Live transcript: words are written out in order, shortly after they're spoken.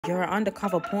You're an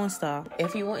undercover porn star.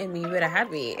 If you wanted me, you would have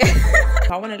had me.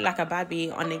 If I wanted like a bad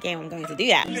bee on the game, I'm going to do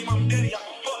that.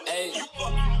 Hey,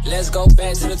 let's go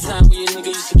back to the time where your nigga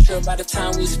used to trip by the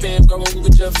time we spent growing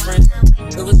with your friend.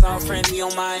 It was all friendly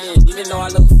on my end, even though I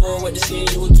look forward to seeing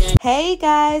you again. Hey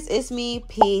guys, it's me,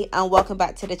 P, and welcome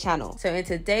back to the channel. So in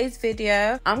today's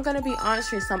video, I'm going to be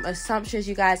answering some assumptions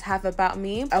you guys have about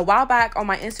me. A while back on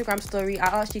my Instagram story, I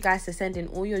asked you guys to send in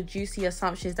all your juicy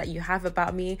assumptions that you have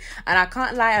about me. And I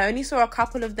can't lie, I only saw a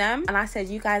couple of them. And I said,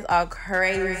 you guys are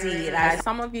crazy. Like,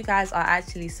 some of you guys are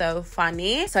actually so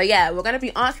funny. So yeah, we're going to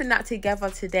be answering that together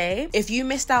today. If you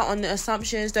missed out on the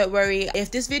assumptions, don't worry.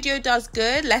 If this video does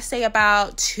good, let's say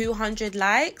about 200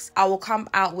 likes, I will come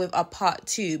out with a part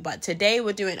 2. But today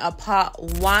we're doing a part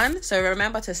 1. So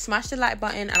remember to smash the like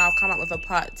button and I'll come out with a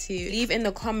part 2. Leave in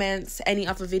the comments any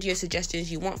other video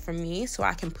suggestions you want from me so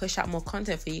I can push out more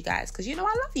content for you guys, because you know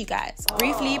I love you guys.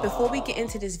 Briefly, before we get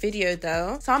into this video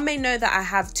though, some may know that I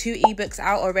have 2 ebooks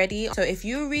out already. So if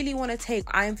you really want to take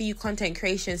IMVU content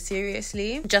creation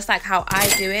seriously, just like how I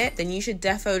do it, then you should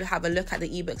definitely have a look at the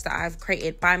ebooks that I've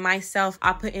created by myself.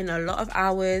 I put in a lot of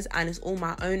hours and it's all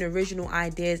my own original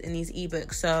ideas in these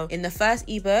ebooks. So in the first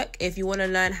ebook, if you want to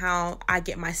learn how I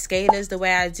get my scalers the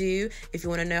way I do, if you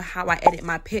want to know how I edit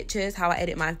my pictures, how I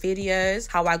edit my videos,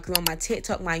 how I grew on my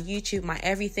TikTok, my YouTube, my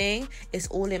everything, it's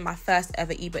all in my first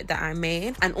ever ebook that I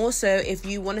made. And also if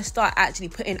you want to start actually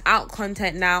putting out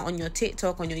content now on your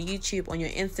TikTok, on your YouTube, on your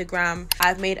Instagram,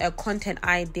 I've made a content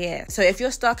idea. So if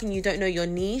you're stuck and you don't know your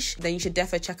niche, then you should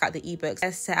definitely check out the ebooks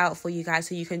that's set out for you guys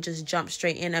so you can just jump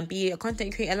straight in and be a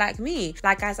content creator like me.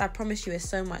 Like guys, I promise you it's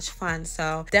so much fun.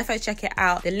 So definitely check it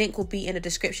out. The link will be in the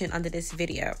description under this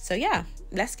video. So yeah,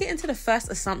 let's get into the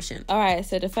first assumption. All right,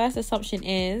 so the first assumption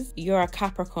is you're a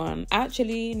Capricorn.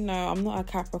 Actually, no, I'm not a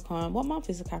Capricorn. What month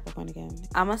is a Capricorn again?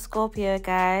 I'm a Scorpio,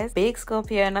 guys. Big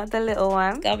Scorpio, not the little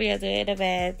one. Scorpio doing the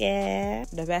best, yeah.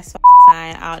 The best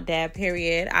sign out there,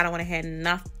 period. I don't want to hear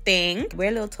nothing. We're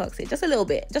a little toxic, just a little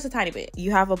bit, just a tiny bit.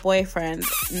 You have a boyfriend?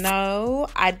 No,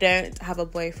 I don't have a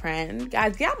boyfriend.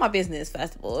 Guys, get out my business,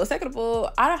 first of all. Second of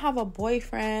all, I don't have a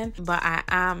boyfriend, but I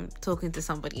am talking to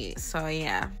somebody. So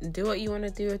yeah, do what you want to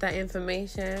do with that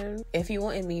information. If you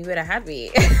wanted me, you would have had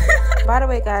me. By the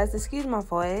way, guys, excuse my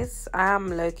voice.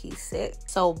 I'm low-key sick,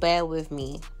 so bear with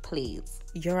me, please.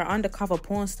 You're an undercover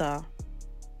porn star.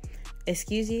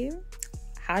 Excuse you?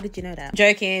 How did you know that?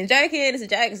 Joking. It's a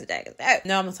joke.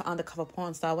 No, I'm not an undercover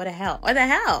porn star. What the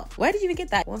hell? Where did you even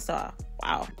get that? Porn star.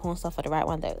 Wow, porn star for the right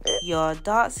one though. You're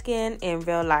dark skin in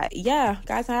real life. Yeah,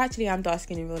 guys, I actually am dark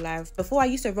skin in real life. Before I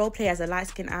used to role play as a light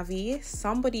skin Avi.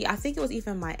 Somebody, I think it was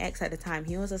even my ex at the time,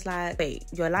 he was just like, wait,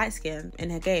 you're light skin in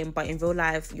her game, but in real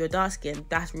life you're dark skin.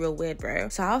 That's real weird, bro.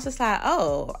 So I was just like,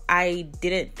 oh, I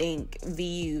didn't think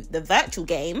VU, the virtual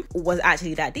game, was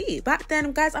actually that deep. Back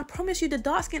then, guys, I promise you the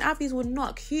dark skin Avis were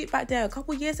not cute back there a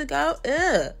couple years ago.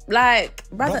 Like,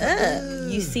 brother,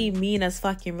 you see mean as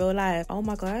fuck in real life. Oh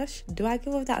my gosh, do I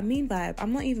give off that mean vibe?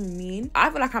 I'm not even mean. I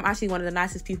feel like I'm actually one of the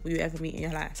nicest people you ever meet in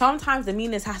your life. Sometimes the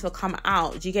meanness has to come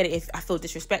out. Do you get it? If I feel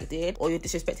disrespected or you're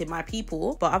disrespecting my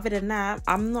people. But other than that,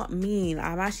 I'm not mean.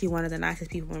 I'm actually one of the nicest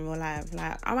people in real life.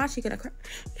 Like, I'm actually gonna cry.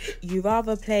 You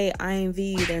rather play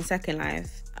IMVU than Second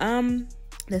Life?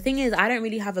 The thing is, I don't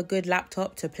really have a good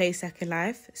laptop to play Second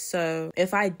Life. So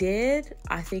if I did,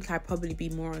 I think I'd probably be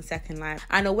more on Second Life.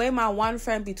 And the way my one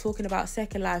friend be talking about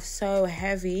Second Life so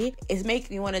heavy, it's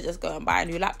making me want to just go and buy a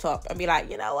new laptop and be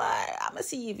like, you know what? I'm gonna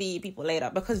see you VU people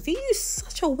later. Because VU is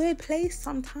such a weird place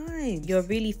sometimes. You're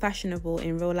really fashionable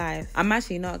in real life. I'm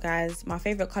actually not, guys. My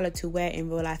favorite color to wear in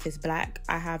real life is black.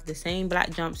 I have the same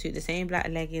black jumpsuit, the same black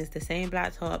leggings, the same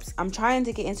black tops. I'm trying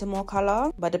to get into more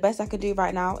color, but the best I could do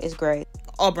right now is gray.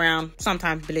 Or brown,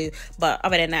 sometimes blue, but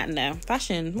other than that, no.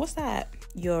 Fashion, what's that?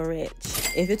 You're rich.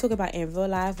 If you're talking about in real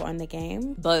life or on the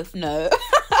game, both no.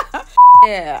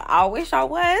 Yeah, I wish I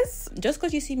was. Just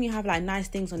because you see me have like nice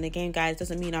things on the game, guys,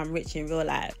 doesn't mean I'm rich in real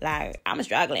life. Like, I'm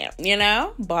struggling, you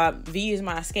know? But VU is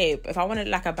my escape. If I wanted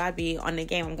like a bad bee on the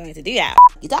game, I'm going to do that.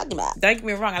 You talking about? Don't get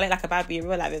me wrong, I look like a bad bee in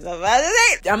real life.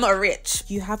 I'm not rich.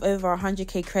 You have over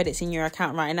 100k credits in your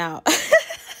account right now.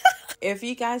 If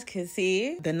you guys can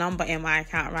see the number in my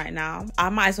account right now, I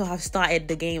might as well have started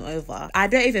the game over. I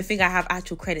don't even think I have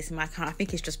actual credits in my account. I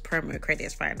think it's just promo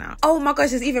credits right now. Oh my gosh,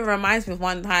 this even reminds me of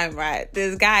one time, right?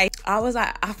 This guy, I was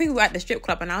like, I think we were at the strip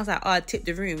club and I was like, oh, tip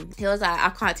the room. He was like, I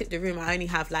can't tip the room. I only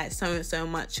have like so and so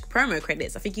much promo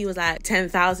credits. I think he was like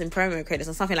 10,000 promo credits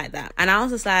or something like that. And I was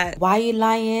just like, why are you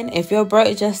lying? If you're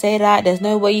broke, just say that. There's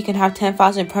no way you can have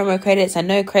 10,000 promo credits and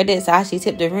no credits to actually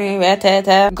tip the room.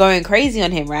 Going crazy on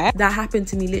him, right? That's That happened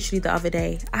to me literally the other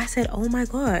day. I said, oh my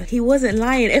god, he wasn't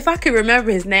lying. If I could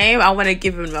remember his name, I want to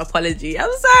give him an apology.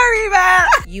 I'm sorry, man.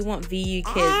 You want VU kids?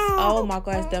 Oh my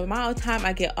gosh, the amount of time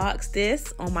I get asked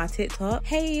this on my TikTok.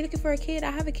 Hey, you looking for a kid?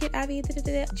 I have a kid, Abby.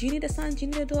 Do you need a son? Do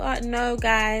you need a daughter? No,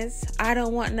 guys, I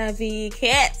don't want no VU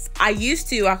kids. I used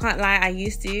to, I can't lie, I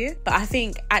used to, but I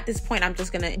think at this point I'm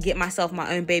just gonna get myself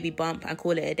my own baby bump and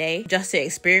call it a day just to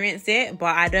experience it.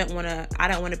 But I don't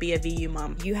want to be a VU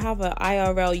mum. You have an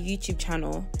IRL YouTube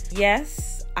channel?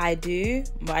 Yes, I do,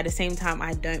 but at the same time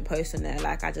I don't post on there.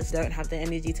 Like, I just don't have the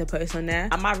energy to post on there,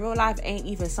 and my real life ain't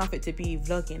even something to be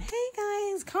vlogging. Hey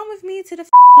guys, come with me to the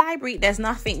library. There's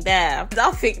nothing there,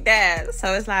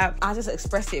 so it's like I just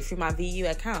express it through my VU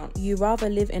account. You rather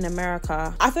live in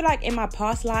America? I feel like in my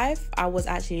past life I was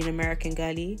actually an American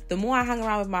girly. The more I hang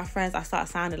around with my friends, I start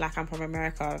sounding like I'm from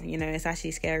America. You know, it's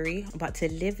actually scary. But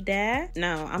to live there,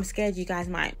 no, I'm scared you guys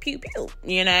might pew pew,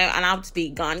 you know, and I'll just be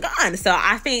gone. So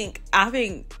I think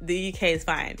the UK is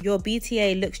fine. Your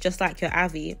BTA looks just like your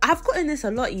Avi. I've gotten this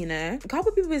a lot, you know. A couple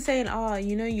of people been saying, oh,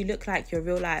 you know, you look like your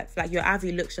real life, like your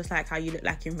Avi looks just like how you look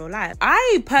like in real life.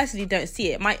 I personally don't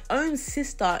see it. My own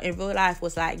sister in real life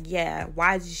was like, yeah,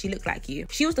 why does she look like you?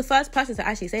 She was the first person to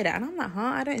actually say that, and I'm like, huh,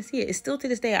 I don't see it. It's still to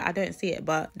this day I don't see it.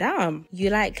 But damn, you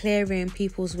like clearing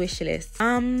people's wish lists.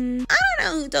 I don't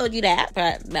know who told you that,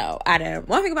 but no, I don't.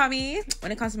 One thing about me,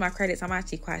 when it comes to my credits, I'm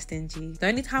actually quite stingy. The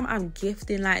only time I'm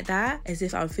gifting like that is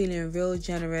if I'm feeling real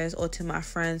generous, or to my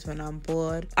friends when I'm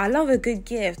bored. I love a good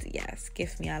gift. Yes,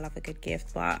 gift me, I love a good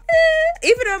gift. But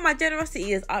even though my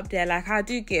generosity is up there, like, I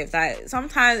do give. Like,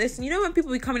 sometimes it's, you know, when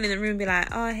people be coming in the room and be like,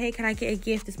 oh, hey, can I get a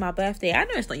gift? It's my birthday. I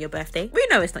know it's not your birthday. We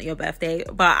know it's not your birthday,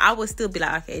 but I would still be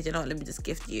like, okay, you know what, let me just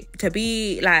gift you. To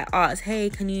be like asked, hey,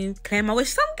 can you claim my wish?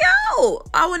 Some girl,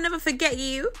 I will never forget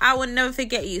you.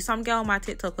 Some girl on my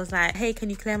TikTok was like, hey, can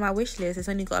you clear my wish list? It's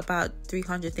only got about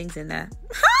 300 things in there.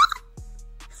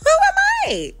 Who am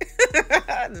I?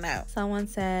 No. Someone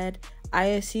said, I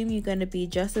assume you're going to be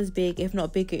just as big, if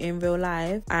not bigger, in real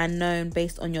life and known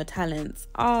based on your talents.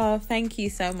 Oh, thank you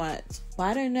so much. Well,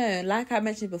 I don't know. Like I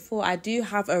mentioned before, I do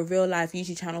have a real life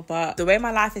YouTube channel, but the way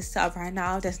my life is set up right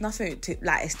now, there's nothing to,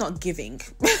 like, it's not giving.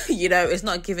 You know, it's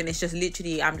not giving. It's just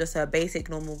literally, I'm just a basic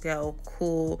normal girl,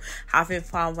 cool, having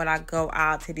fun when I go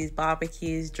out to these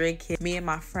barbecues, drinking, me and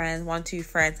my friends, 1-2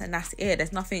 friends, and that's it.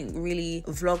 There's nothing really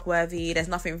vlog worthy. There's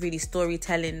nothing really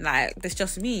storytelling. Like, it's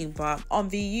just me. But on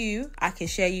VU, I can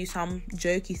share you some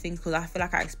jokey things because I feel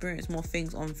like I experience more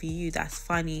things on VU that's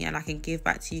funny, and I can give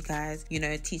back to you guys, you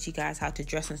know, teach you guys how to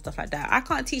dress and stuff like that. I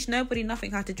can't teach nobody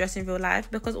nothing how to dress in real life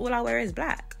because all I wear is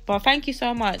black. But thank you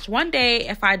so much. One day,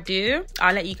 if I do,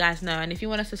 I'll let you guys know. And if you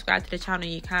want to subscribe to the channel,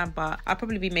 you can, but I'll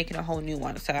probably be making a whole new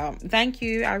one. So thank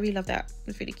you. I really love that.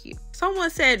 It's really cute.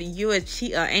 Someone said, you're a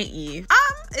cheater, ain't you?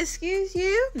 Excuse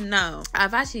you? No,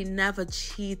 I've actually never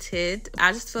cheated.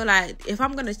 I just feel like if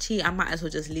I'm gonna cheat, I might as well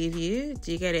just leave you.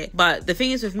 Do you get it? But the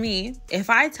thing is with me, if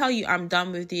I tell you I'm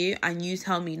done with you and you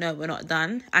tell me no, we're not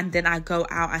done, and then I go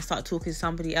out and start talking to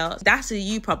somebody else, that's a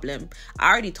you problem. I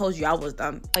already told you I was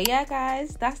done. But yeah,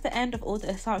 guys, that's the end of all the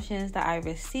assumptions that I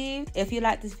received. If you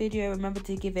like this video, remember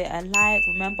to give it a like.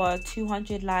 Remember,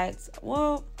 200 likes,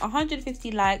 well,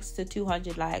 150 likes to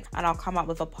 200 likes, and I'll come up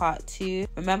with a part 2.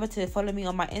 Remember to follow me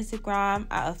on my Instagram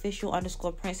at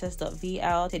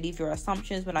official_princess.vl to leave your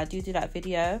assumptions when I do that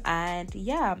video. And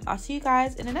yeah, I'll see you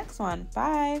guys in the next one.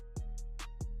 Bye.